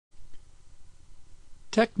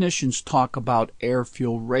Technicians talk about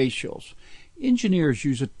air-fuel ratios. Engineers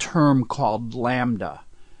use a term called lambda,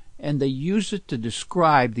 and they use it to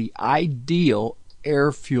describe the ideal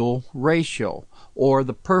air-fuel ratio, or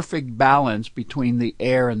the perfect balance between the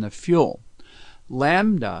air and the fuel.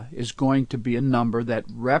 Lambda is going to be a number that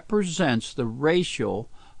represents the ratio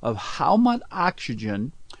of how much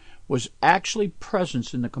oxygen was actually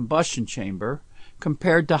present in the combustion chamber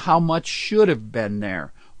compared to how much should have been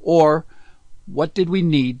there, or what did we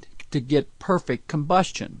need to get perfect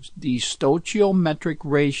combustion. The stoichiometric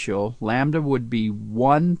ratio, lambda, would be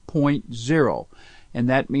 1.0, and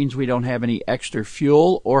that means we don't have any extra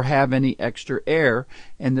fuel or have any extra air,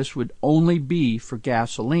 and this would only be for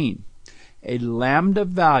gasoline. A lambda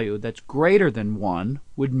value that's greater than 1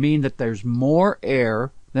 would mean that there's more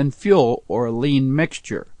air than fuel, or a lean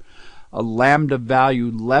mixture. A lambda value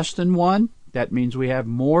less than 1, that means we have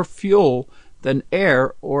more fuel than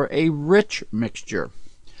air, or a rich mixture.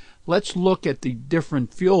 Let's look at the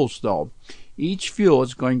different fuels though. Each fuel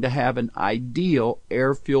is going to have an ideal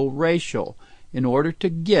air-fuel ratio. In order to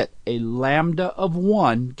get a lambda of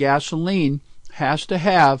 1, gasoline has to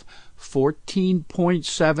have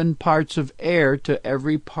 14.7 parts of air to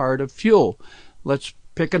every part of fuel. Let's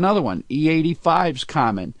pick another one. E85 is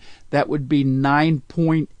common. That would be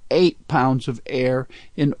 9.8 pounds of air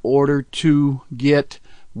in order to get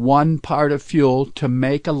 1 part of fuel to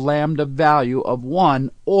make a lambda value of 1,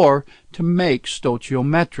 or to make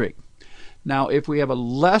stoichiometric. Now if we have a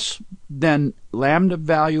less than lambda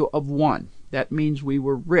value of 1, that means we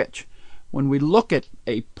were rich. When we look at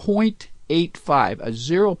a 0.85, a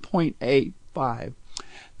 0.85,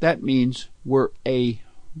 that means we're a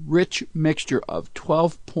rich mixture of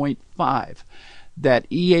 12.5. That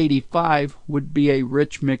E85 would be a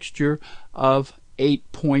rich mixture of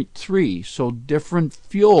 8.3. So different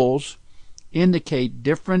fuels indicate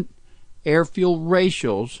different air-fuel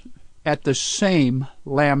ratios at the same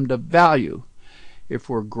lambda value. If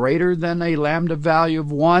we're greater than a lambda value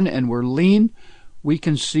of 1 and we're lean, we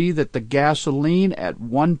can see that the gasoline at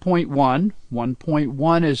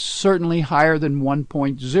 1.1 is certainly higher than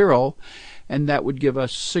 1.0, and that would give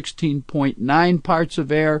us 16.9 parts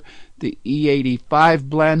of air. The E85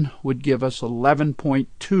 blend would give us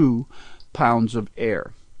 11.2 pounds of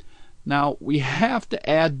air. Now we have to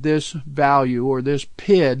add this value, or this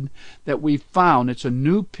PID that we found. It's a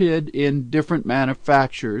new PID in different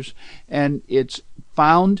manufacturers, and it's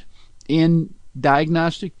found in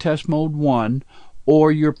Diagnostic Test Mode 1,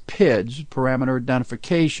 or your PIDs, parameter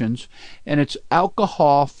identifications, and it's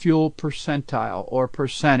alcohol fuel percentile, or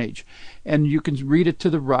percentage, and you can read it to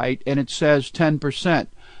the right, and it says 10%.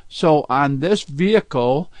 So on this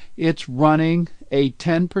vehicle it's running a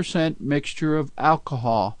 10% mixture of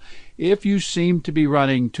alcohol. If you seem to be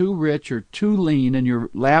running too rich or too lean and your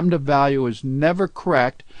lambda value is never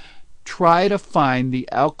correct, try to find the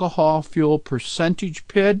alcohol fuel percentage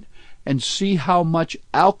PID and see how much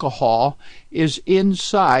alcohol is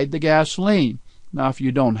inside the gasoline. Now if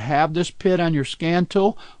you don't have this PID on your scan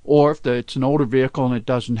tool, or if it's an older vehicle and it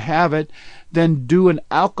doesn't have it, then do an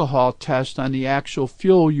alcohol test on the actual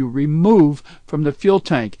fuel you remove from the fuel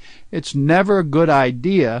tank. It's never a good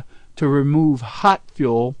idea to remove hot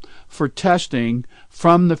fuel for testing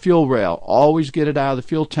from the fuel rail. Always get it out of the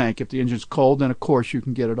fuel tank. If the engine's cold, then of course you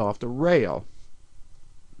can get it off the rail.